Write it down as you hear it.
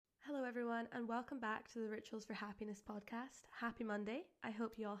everyone, and welcome back to the Rituals for Happiness podcast. Happy Monday. I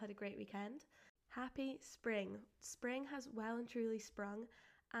hope you all had a great weekend. Happy spring. Spring has well and truly sprung,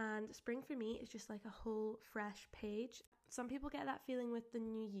 and spring for me is just like a whole fresh page. Some people get that feeling with the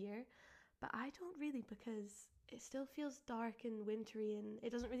new year, but I don't really, because it still feels dark and wintry and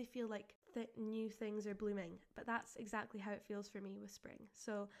it doesn't really feel like new things are blooming. But that's exactly how it feels for me with spring.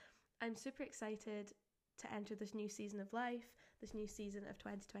 So I'm super excited to enter this new season of life, this new season of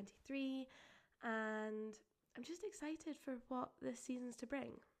 2023, and I'm just excited for what this season's to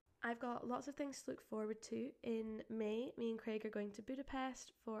bring. I've got lots of things to look forward to. In May, me and Craig are going to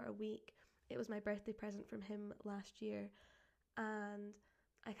Budapest for a week. It was my birthday present from him last year, and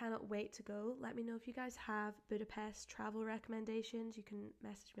I cannot wait to go. Let me know if you guys have Budapest travel recommendations. You can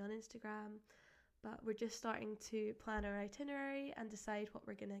message me on Instagram, but we're just starting to plan our itinerary and decide what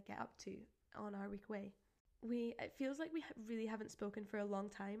we're going to get up to on our week away. It feels like we really haven't spoken for a long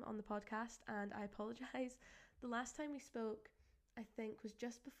time on the podcast, and I apologise. The last time we spoke, I think, was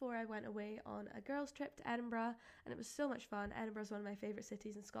just before I went away on a girls' trip to Edinburgh, and it was so much fun. Edinburgh's one of my favourite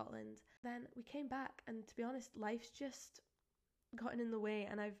cities in Scotland. Then we came back, and to be honest, life's just gotten in the way,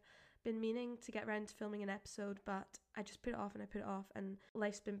 and I've been meaning to get around to filming an episode, but I just put it off, and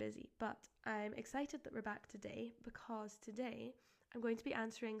life's been busy. But I'm excited that we're back today, because today I'm going to be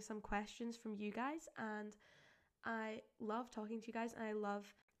answering some questions from you guys, and I love talking to you guys, and I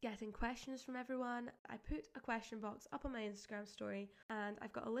love getting questions from everyone. I put a question box up on my Instagram story, and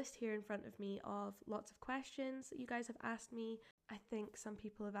I've got a list here in front of me of lots of questions that you guys have asked me. I think some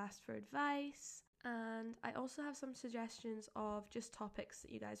people have asked for advice, and I also have some suggestions of just topics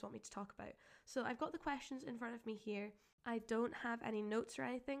that you guys want me to talk about. So I've got the questions in front of me here. I don't have any notes or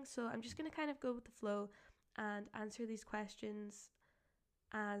anything, so I'm just going to kind of go with the flow and answer these questions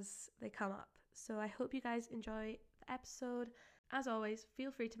as they come up. So I hope you guys enjoy the episode. As always,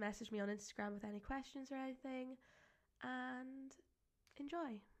 feel free to message me on Instagram with any questions or anything, and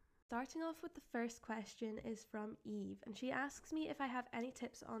enjoy. Starting off with the first question is from Eve, and she asks me if I have any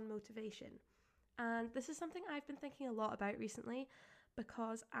tips on motivation. And this is something I've been thinking a lot about recently,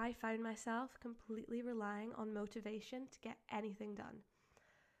 because I found myself completely relying on motivation to get anything done.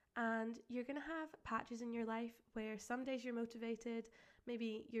 And you're going to have patches in your life where some days you're motivated,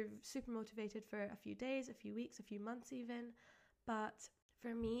 maybe you're super motivated for a few days, a few weeks, a few months even. But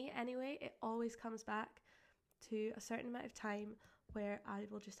for me anyway, it always comes back to a certain amount of time where I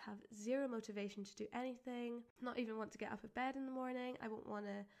will just have zero motivation to do anything, not even want to get up out of bed in the morning. I won't want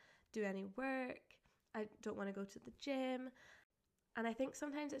to do any work. I don't want to go to the gym. And I think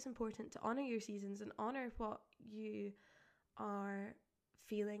sometimes it's important to honour your seasons and honour what you are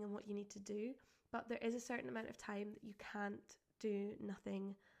feeling and what you need to do, but there is a certain amount of time that you can't do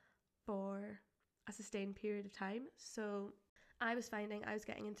nothing for a sustained period of time. So I was finding I was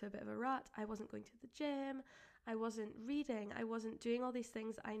getting into a bit of a rut. I wasn't going to the gym, I wasn't reading, I wasn't doing all these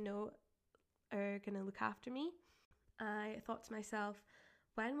things that I know are going to look after me. I thought to myself,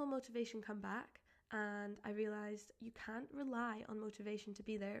 when will motivation come back? And I realised you can't rely on motivation to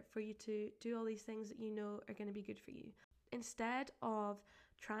be there for you to do all these things that you know are going to be good for you. Instead of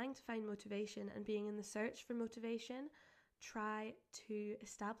trying to find motivation and being in the search for motivation, try to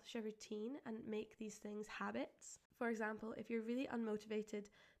establish a routine and make these things habits. For example, if you're really unmotivated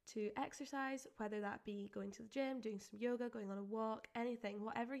to exercise, whether that be going to the gym, doing some yoga, going on a walk, anything,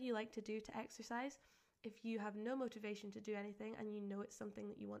 whatever you like to do to exercise, if you have no motivation to do anything and you know it's something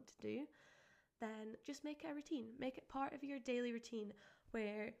that you want to do, then just make it a routine. Make it part of your daily routine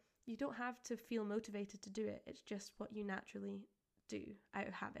where you don't have to feel motivated to do it. It's just what you naturally do out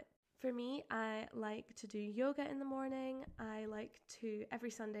of habit. For me, I like to do yoga in the morning. I like to,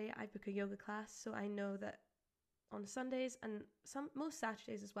 every Sunday, I book a yoga class. So I know that on Sundays and most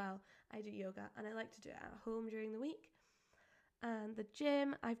Saturdays as well, I do yoga. And I like to do it at home during the week. And the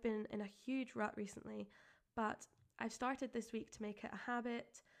gym, I've been in a huge rut recently, but I've started this week to make it a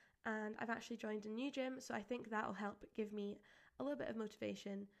habit. And I've actually joined a new gym. So I think that'll help give me a little bit of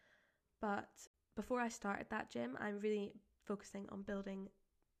motivation. But before I started that gym, I'm really focusing on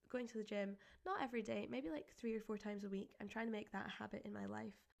going to the gym, not every day, maybe like 3 or 4 times a week. I'm trying to make that a habit in my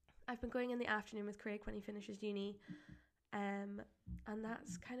life. I've been going in the afternoon with Craig when he finishes uni, and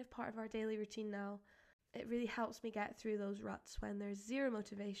that's kind of part of our daily routine now. It really helps me get through those ruts when there's zero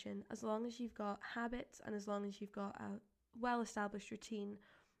motivation. As long as you've got habits and as long as you've got a well-established routine,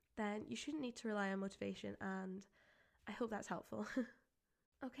 then you shouldn't need to rely on motivation, and I hope that's helpful.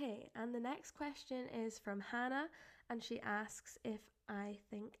 Okay, and the next question is from Hannah, and she asks if I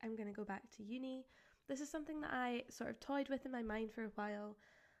think I'm going to go back to uni. This is something that I sort of toyed with in my mind for a while,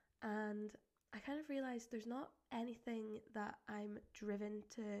 and I kind of realised there's not anything that I'm driven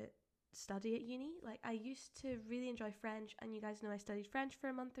to study at uni. Like, I used to really enjoy French, and you guys know I studied French for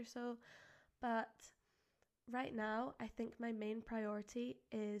a month or so, but right now I think my main priority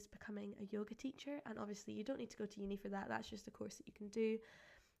is becoming a yoga teacher. And obviously you don't need to go to uni for that, that's just a course that you can do.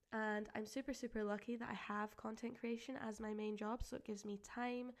 And I'm super, super lucky that I have content creation as my main job, so it gives me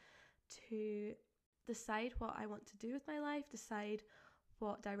time to decide what I want to do with my life, decide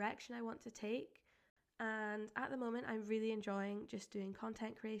what direction I want to take. And at the moment, I'm really enjoying just doing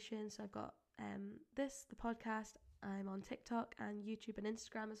content creation. So I've got the podcast, I'm on TikTok and YouTube and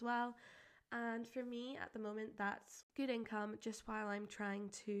Instagram as well. And for me, at the moment, that's good income just while I'm trying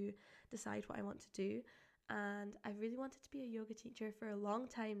to decide what I want to do. And I've really wanted to be a yoga teacher for a long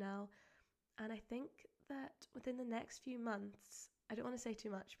time now. And I think that within the next few months, I don't want to say too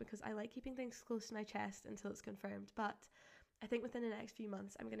much because I like keeping things close to my chest until it's confirmed, but I think within the next few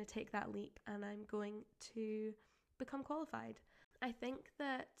months, I'm going to take that leap and I'm going to become qualified. I think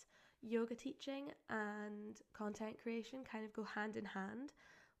that yoga teaching and content creation kind of go hand in hand,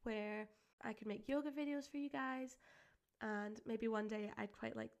 where I could make yoga videos for you guys, and maybe one day I'd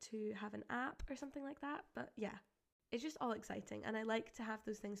quite like to have an app or something like that. But yeah, it's just all exciting and I like to have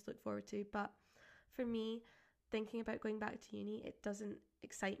those things to look forward to. But for me, thinking about going back to uni, it doesn't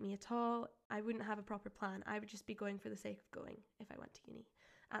excite me at all. I wouldn't have a proper plan. I would just be going for the sake of going if I went to uni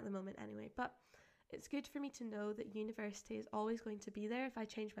at the moment anyway. But it's good for me to know that university is always going to be there if I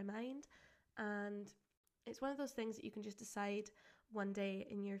change my mind. And it's one of those things that you can just decide one day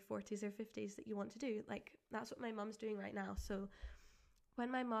in your 40s or 50s that you want to do. Like, that's what my mum's doing right now. So when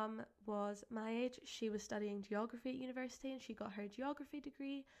my mum was my age, she was studying geography at university and she got her geography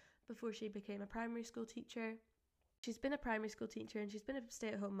degree before she became a primary school teacher. She's been a primary school teacher and she's been a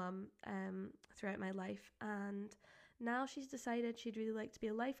stay-at-home mum throughout my life, and now she's decided she'd really like to be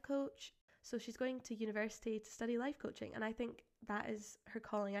a life coach. So she's going to university to study life coaching, and I think that is her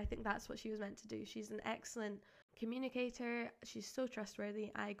calling. I think that's what she was meant to do. She's an excellent communicator. She's so trustworthy.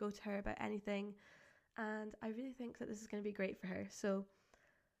 I go to her about anything, and I really think that this is going to be great for her. So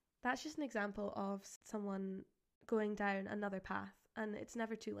that's just an example of someone going down another path, and it's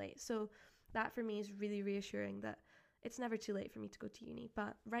never too late. So that for me is really reassuring that it's never too late for me to go to uni.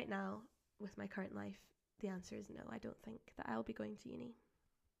 But right now, with my current life, the answer is no. I don't think that I'll be going to uni.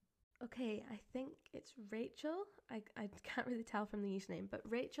 Okay, I think it's Rachel. I can't really tell from the username, but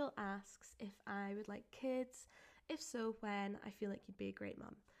Rachel asks if I would like kids. If so, when? I feel like you'd be a great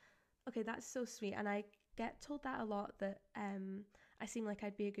mum. Okay, that's so sweet. And I get told that a lot, that I seem like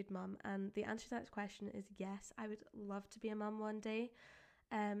I'd be a good mum. And the answer to that question is yes, I would love to be a mum one day.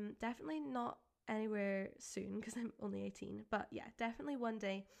 Definitely not anywhere soon because I'm only 18, but yeah, definitely one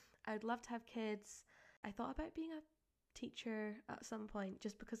day. I would love to have kids. I thought about being a teacher at some point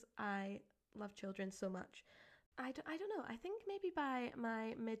just because I love children so much. I don't know. I think maybe by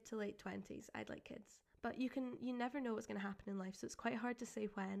my mid to late 20s I'd like kids. But you never know what's going to happen in life, so it's quite hard to say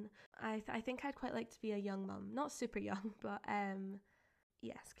when. I think I'd quite like to be a young mum, not super young, but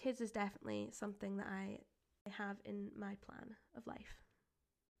yes, kids is definitely something that I have in my plan of life.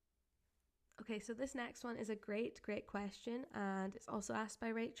 Okay, so this next one is a great question, and it's also asked by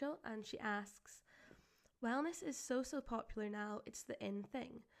Rachel, and she asks, wellness is so popular now, it's the in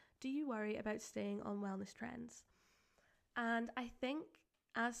thing. Do you worry about staying on wellness trends? And I think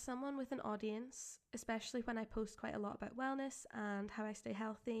as someone with an audience, especially when I post quite a lot about wellness and how I stay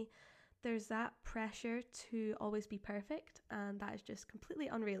healthy, there's that pressure to always be perfect, and that is just completely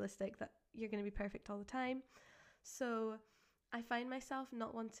unrealistic that you're going to be perfect all the time. So I find myself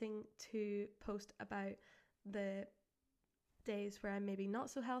not wanting to post about the days where I'm maybe not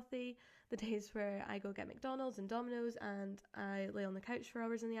so healthy, the days where I go get McDonald's and Domino's and I lay on the couch for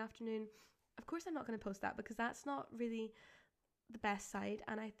hours in the afternoon. Of course I'm not going to post that because that's not really the best side.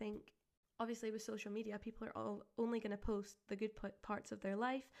 And I think obviously with social media, people are all only going to post the good parts of their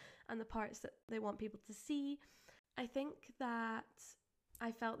life and the parts that they want people to see. I think that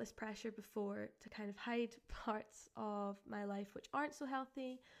I felt this pressure before to kind of hide parts of my life which aren't so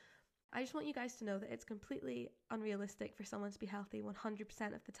healthy. I just want you guys to know that it's completely unrealistic for someone to be healthy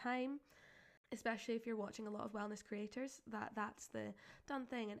 100% of the time, especially if you're watching a lot of wellness creators, that's the done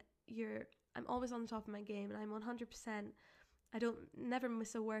thing, and I'm always on the top of my game and I'm 100%, I don't never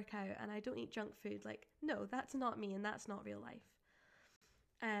miss a workout and I don't eat junk food. Like, no, that's not me and that's not real life.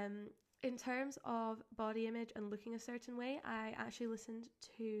 In terms of body image and looking a certain way, I actually listened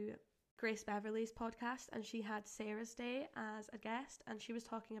to Grace Beverley's podcast and she had Sarah's Day as a guest, and she was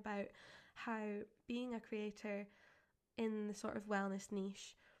talking about how being a creator in the sort of wellness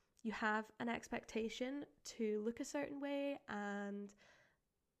niche, you have an expectation to look a certain way and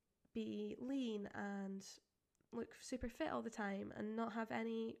be lean and look super fit all the time and not have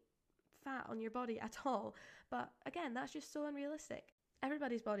any fat on your body at all. But again, that's just so unrealistic.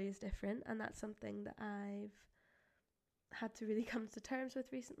 Everybody's body is different, and that's something that I've had to really come to terms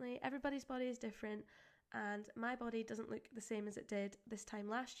with recently. Everybody's body is different, and my body doesn't look the same as it did this time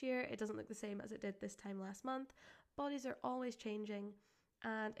last year. It doesn't look the same as it did this time last month. Bodies are always changing,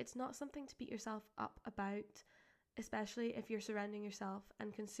 and it's not something to beat yourself up about, especially if you're surrounding yourself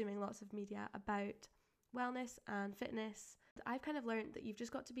and consuming lots of media about wellness and fitness. I've kind of learned that you've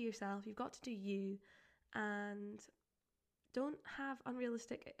just got to be yourself, you've got to do you, and don't have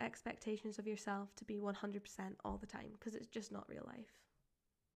unrealistic expectations of yourself to be 100% all the time, because it's just not real life.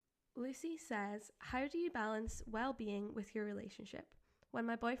 Lucy says, how do you balance well-being with your relationship? When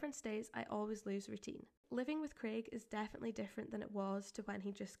my boyfriend stays, I always lose routine. Living with Craig is definitely different than it was to when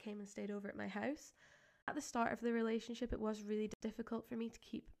he just came and stayed over at my house. At the start of the relationship, it was really difficult for me to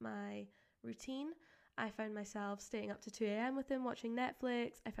keep my routine. I found myself staying up to 2 a.m. with him watching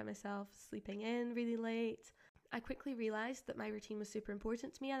Netflix. I found myself sleeping in really late. I quickly realised that my routine was super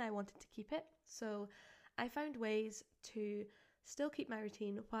important to me and I wanted to keep it. So I found ways to still keep my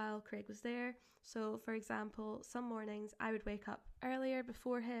routine while Craig was there. So for example, some mornings I would wake up earlier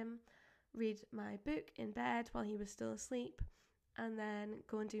before him, read my book in bed while he was still asleep, and then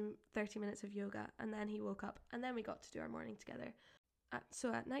go and do 30 minutes of yoga. And then he woke up and then we got to do our morning together.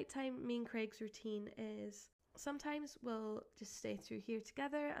 So at night time, me and Craig's routine is sometimes we'll just stay through here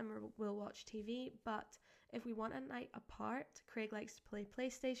together and we'll watch TV, but if we want a night apart, Craig likes to play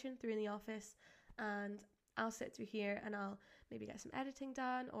PlayStation through in the office, and I'll sit through here and I'll maybe get some editing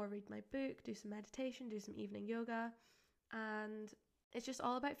done or read my book, do some meditation, do some evening yoga. And it's just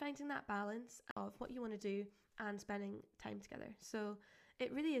all about finding that balance of what you want to do and spending time together. So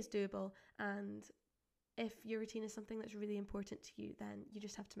it really is doable, and if your routine is something that's really important to you, then you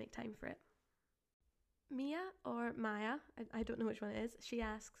just have to make time for it. Mia, or Maya, I don't know which one it is, she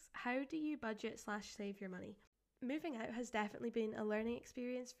asks, how do you budget/save your money? Moving out has definitely been a learning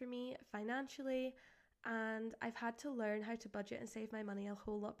experience for me financially, and I've had to learn how to budget and save my money a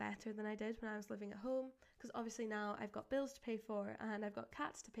whole lot better than I did when I was living at home, because obviously now I've got bills to pay for and I've got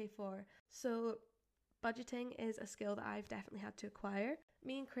cats to pay for. So budgeting is a skill that I've definitely had to acquire.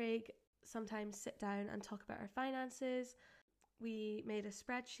 Me and Craig sometimes sit down and talk about our finances. We made a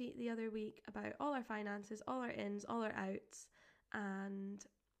spreadsheet the other week about all our finances, all our ins, all our outs, and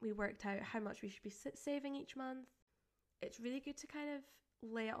we worked out how much we should be saving each month. It's really good to kind of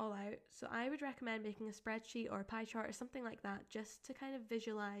lay it all out. So I would recommend making a spreadsheet or a pie chart or something like that, just to kind of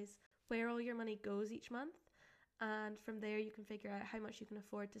visualize where all your money goes each month. And from there you can figure out how much you can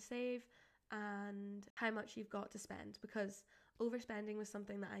afford to save and how much you've got to spend, because overspending was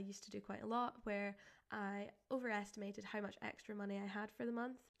something that I used to do quite a lot, where I overestimated how much extra money I had for the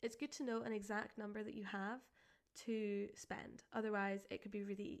month. It's good to know an exact number that you have to spend, otherwise it could be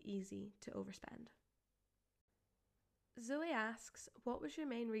really easy to overspend. Zoe asks, what was your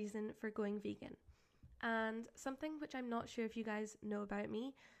main reason for going vegan? And something which I'm not sure if you guys know about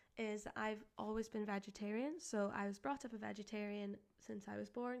me is that I've always been vegetarian. So I was brought up a vegetarian since I was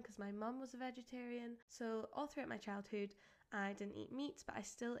born because my mum was a vegetarian. So all throughout my childhood, I didn't eat meat, but I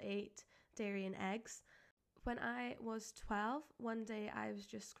still ate dairy and eggs. When I was 12, one day I was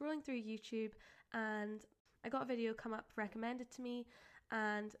just scrolling through YouTube and I got a video come up recommended to me,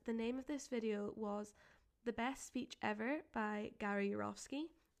 and the name of this video was The Best Speech Ever by Gary Yourofsky.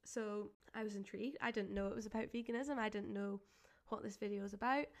 So I was intrigued. I didn't know it was about veganism. I didn't know what this video was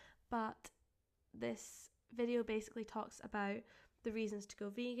about, but this video basically talks about the reasons to go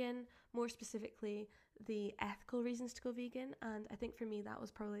vegan, more specifically the ethical reasons to go vegan. And I think for me that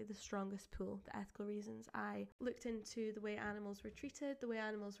was probably the strongest pull, the ethical reasons. I looked into the way animals were treated, the way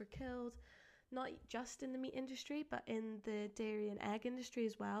animals were killed, not just in the meat industry but in the dairy and egg industry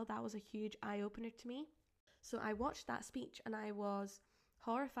as well. That was a huge eye-opener to me. So I watched that speech and I was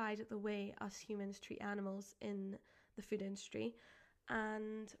horrified at the way us humans treat animals in the food industry,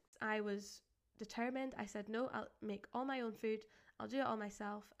 and I was determined. I said, no, I'll make all my own food, I'll do it all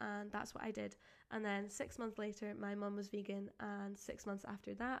myself, and that's what I did. And then 6 months later my mum was vegan, and 6 months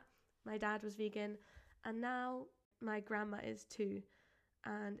after that my dad was vegan, and now my grandma is too,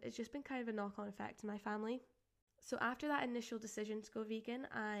 and it's just been kind of a knock-on effect in my family. So after that initial decision to go vegan,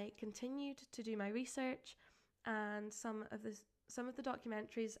 I continued to do my research, and some of the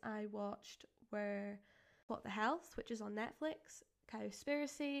documentaries I watched were What the Health, which is on Netflix,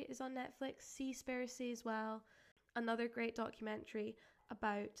 Cowspiracy is on Netflix, Seaspiracy as well. Another great documentary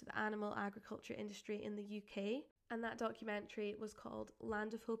about the animal agriculture industry in the UK, and that documentary was called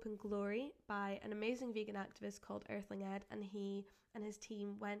Land of Hope and Glory by an amazing vegan activist called Earthling Ed, and he and his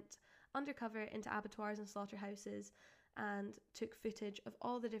team went undercover into abattoirs and slaughterhouses and took footage of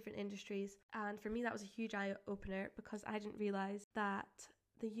all the different industries. And for me, that was a huge eye opener because I didn't realise that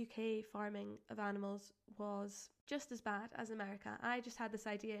the UK farming of animals was just as bad as America. I just had this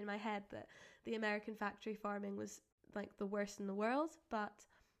idea in my head that the American factory farming was like the worst in the world, but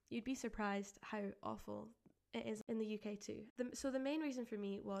you'd be surprised how awful it is in the UK too. So the main reason for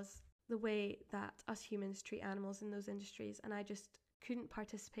me was the way that us humans treat animals in those industries, and I just couldn't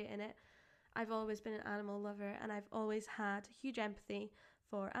participate in it. I've always been an animal lover, and I've always had huge empathy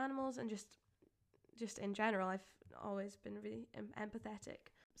for animals, and just in general, I've always been really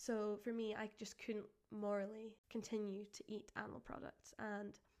empathetic. So for me, I just couldn't morally continue to eat animal products.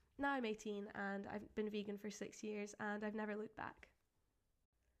 And now I'm 18 and I've been vegan for 6 years and I've never looked back.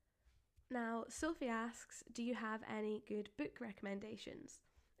 Now, Sophie asks, do you have any good book recommendations?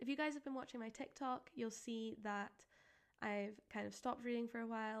 If you guys have been watching my TikTok, you'll see that I've kind of stopped reading for a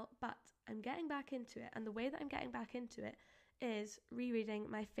while, but I'm getting back into it. And the way that I'm getting back into it is rereading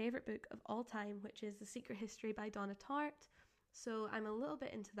my favourite book of all time, which is The Secret History by Donna Tartt. So I'm a little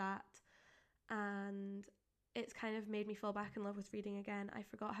bit into that, and it's kind of made me fall back in love with reading again. I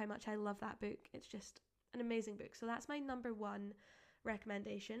forgot how much I love that book. It's just an amazing book. So that's my number one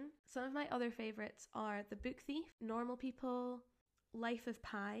recommendation. Some of my other favourites are The Book Thief, Normal People, Life of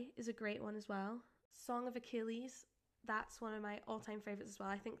Pi is a great one as well. Song of Achilles, that's one of my all-time favourites as well.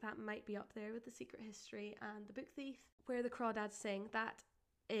 I think that might be up there with The Secret History and The Book Thief. Where the Crawdads Sing, that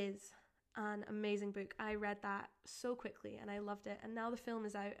is an amazing book. I read that so quickly and I loved it. And now the film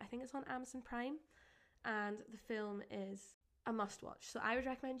is out. I think it's on Amazon Prime, and the film is a must watch. So I would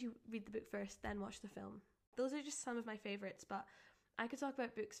recommend you read the book first, then watch the film. Those are just some of my favourites, but I could talk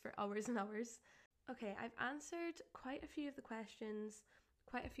about books for hours and hours. Okay, I've answered quite a few of the questions.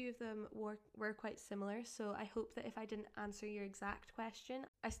 Quite a few of them were quite similar, so I hope that if I didn't answer your exact question,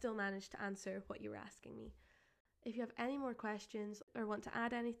 I still managed to answer what you were asking me. If you have any more questions or want to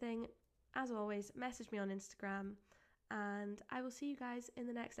add anything, as always, message me on Instagram, and I will see you guys in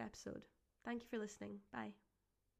the next episode. Thank you for listening. Bye.